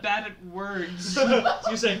I'm bad at words. So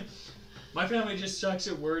you're saying, my family just sucks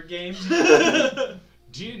at word games?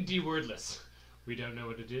 D&D wordless. We don't know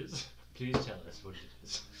what it is. Please tell us what it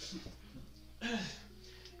is.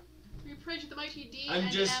 We preach the mighty D I'm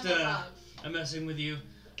and just, M above. I'm messing with you.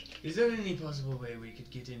 Is there any possible way we could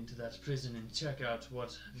get into that prison and check out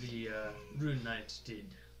what the Rune Knight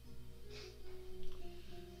did?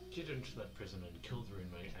 Get into that prison and kill the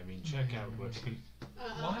Rune Knight. I mean, check out what.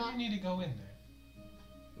 Why do you need to go in there?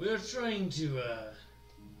 We're trying to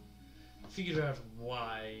figure out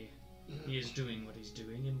why he is doing what he's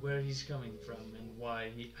doing and where he's coming from and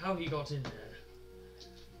how he got in there.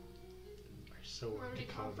 So Where did he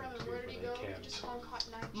come from and where did he go? Just one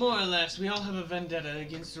cotton eye. More or less, we all have a vendetta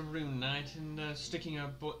against the Rune Knight and sticking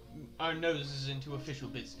our noses into official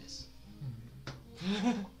business.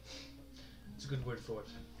 It's a good word for it.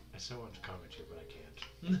 I so want to comment here, but I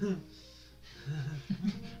can't.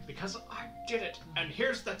 Because I did it, and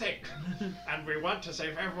here's the thing. And we want to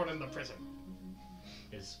save everyone in the prison.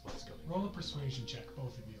 Is what's going on. Roll a persuasion check,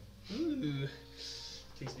 both of you. Ooh.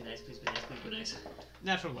 Please be nice, please be nice, please be nice.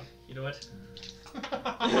 Natural one. You know what?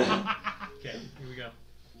 Okay, here we go.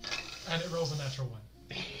 And it rolls a natural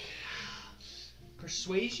 1.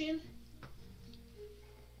 Persuasion?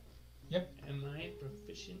 Yep. Am I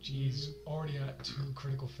proficient? Jeez, already at 2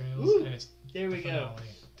 critical fails, Ooh, and it's there we the go. finale.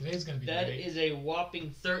 Today's gonna be That great. is a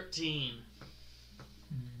whopping 13.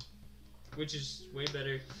 Which is way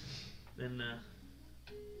better than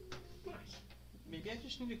Maybe I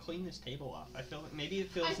just need to clean this table off. I feel like maybe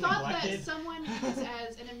it feels I thought neglected. that someone who's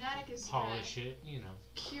as enigmatic as Polish it, you know.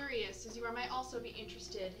 curious as you are might also be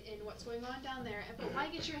interested in what's going on down there. But why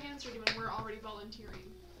get your hands dirty when we're already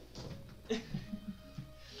volunteering?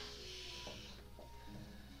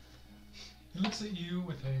 He looks at you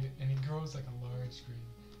with and he grows like a large grin.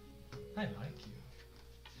 I like you.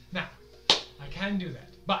 Now, I can do that,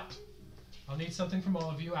 but I'll need something from all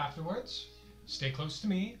of you afterwards. Stay close to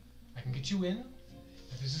me. I can get you in.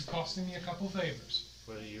 But this is costing me a couple favors.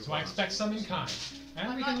 What do you So I want? expect some in kind. And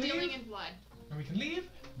I'm we not can dealing leave. in blood. And we can leave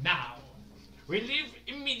now. We leave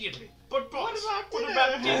immediately. But boss, What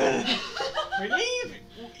about dinner? We leave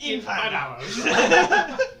in 5 hours.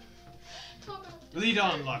 Lead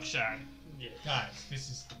on, Lockshire. Guys, this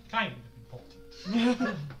is kind of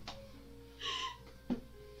important.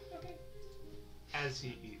 as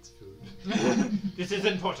he eats food. This is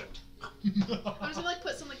important. I'm just gonna like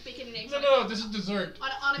put some like bacon and eggs No, this is dessert.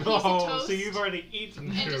 on a piece of Oh, toast so you've already eaten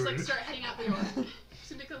and just like food. start heading out the door.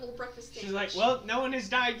 Just make a little breakfast She's sandwich. like, well, no one has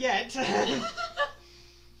died yet.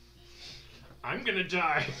 I'm gonna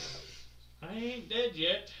die. I ain't dead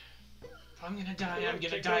yet. If I'm gonna die, I'm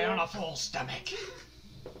gonna die on a full stomach.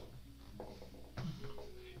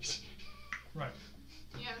 Right.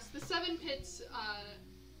 Yes, the 7 pits.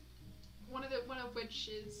 One of which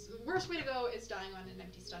is the worst way to go is dying on an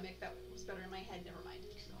empty stomach. That was better in my head. Never mind.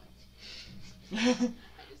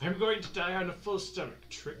 I'm going to die on a full stomach.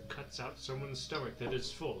 Trick cuts out someone's stomach that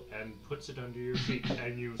is full and puts it under your feet,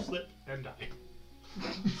 and you slip and die.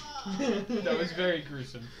 That was very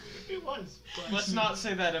gruesome. It was. But Let's not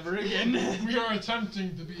say that ever again. We are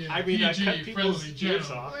attempting to be a I mean, I cut PG people's friendly ears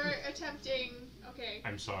channel. off. We're attempting. Okay.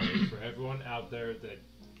 I'm sorry for everyone out there that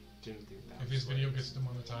didn't think that. If this was video right. gets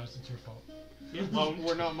demonetized, it's your fault. Well,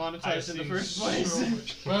 we're not monetized in the seen first so place.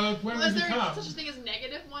 much- Well, when Was we there become. such a thing as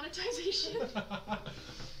negative monetization?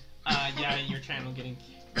 Yeah, your channel getting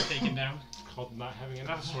taken down. Called not having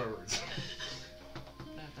enough swear words.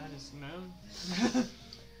 That is known.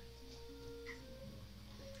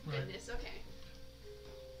 Right. Goodness. Okay.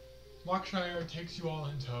 Lockshire takes you all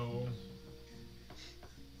in tow.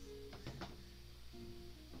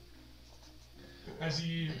 As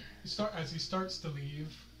he starts to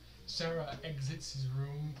leave, Sarah exits his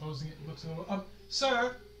room, closing it, looks in the window.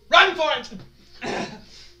 Sir, run for it!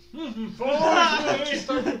 She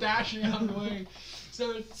starts dashing out of the way.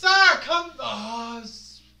 Sir, come! Oh,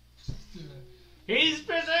 He's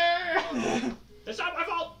prisoner! It's not my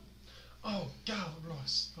fault! oh God,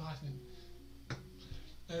 Ross,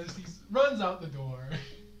 as he runs out the door,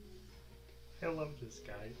 I love this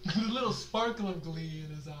guy. a little sparkle of glee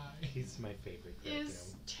in his eye. He's my favorite right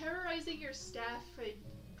Is terrorizing your staff a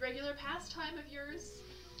regular pastime of yours?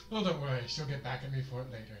 Oh, don't worry, she'll get back at me for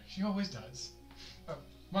it later. She always does. Oh,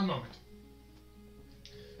 one moment.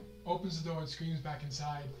 Opens the door and screams back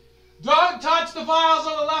inside. Don't touch the files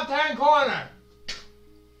on the left-hand corner! now.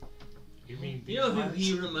 You mean You know who ones?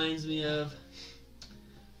 he reminds me of?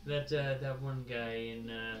 That one guy in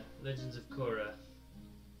Legends of Korra.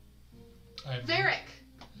 Varric.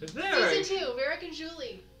 Varric! Season 2. Varric and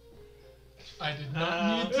Julie. I did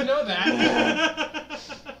not need to know that.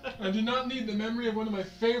 I did not need the memory of one of my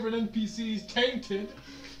favorite NPCs tainted.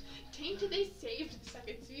 Tainted, they saved the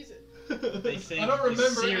 2nd season. They saved I don't the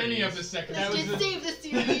remember any series. of the second That Let's was just the- save the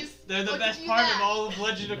series. They're the I'll best give you part that. of all of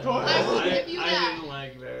Legend of Korra. I will give you I that. didn't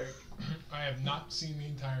like Varric. I have not seen the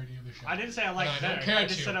entirety of the show. I didn't say I liked And I don't Varric. care I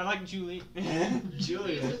just to. said I liked Julie.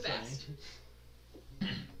 Julie He's was the best. fine.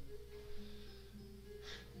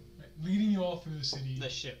 Right, leading you all through the city The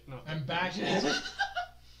ship, no. and back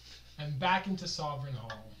into Sovereign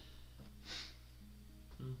Hall.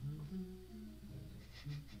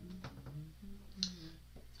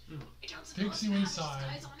 I don't Takes suppose you you have inside.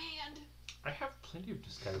 disguise on hand I have plenty of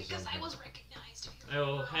disguises because on I hand. was recognized. I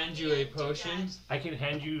will hand you a potion. I can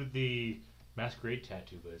hand you the masquerade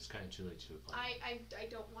tattoo, but it's kind of too late to apply. I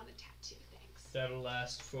don't want a tattoo, thanks. That'll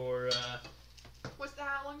last for What's that?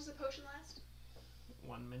 How long does the potion last?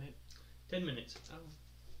 1 minute. 10 minutes.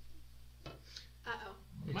 Uh-oh.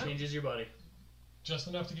 It Wow. changes your body. Just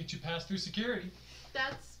enough to get you past through security.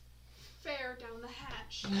 That's fair down the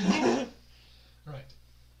hatch. Right.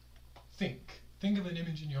 Think of an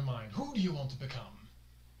image in your mind. Who do you want to become?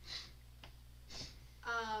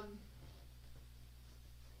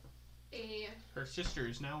 Her sister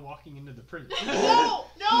is now walking into the prison. No!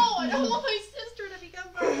 I don't want my sister to become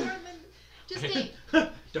more than just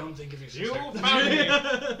a... Don't think of your You sister. found me!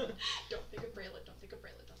 Don't think of Braylon, don't think of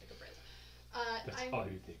Braylon, don't think of Braylon. That's I'm all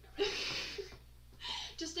you think.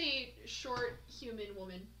 just a short human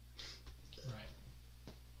woman.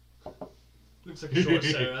 Right. Looks like a short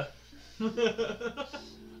Sarah.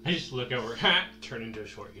 I just look over, turn into a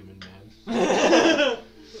short human man.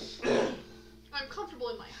 I'm comfortable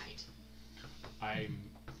in my height. I'm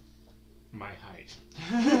my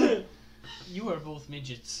height. You are both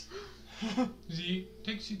midgets. Z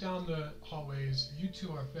takes you down the hallways you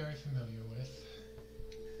two are very familiar with.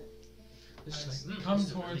 It's As like, come this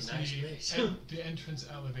is a really towards nice place. the entrance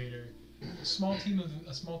elevator. A small team of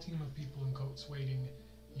people in coats waiting.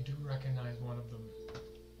 You do recognize one of them.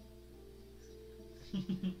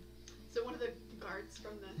 So one of the guards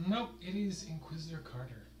from the... Nope, it is Inquisitor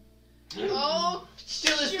Carter. Oh,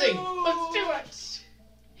 Steal this thing! Let's do it!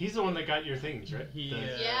 He's the one that got your things, right? He,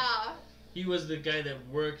 yeah. He was the guy that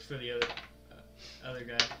worked for the other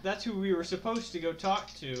guy. That's who we were supposed to go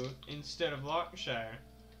talk to instead of Lockshire.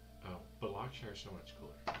 Oh, but Lockshire's so much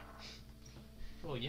cooler.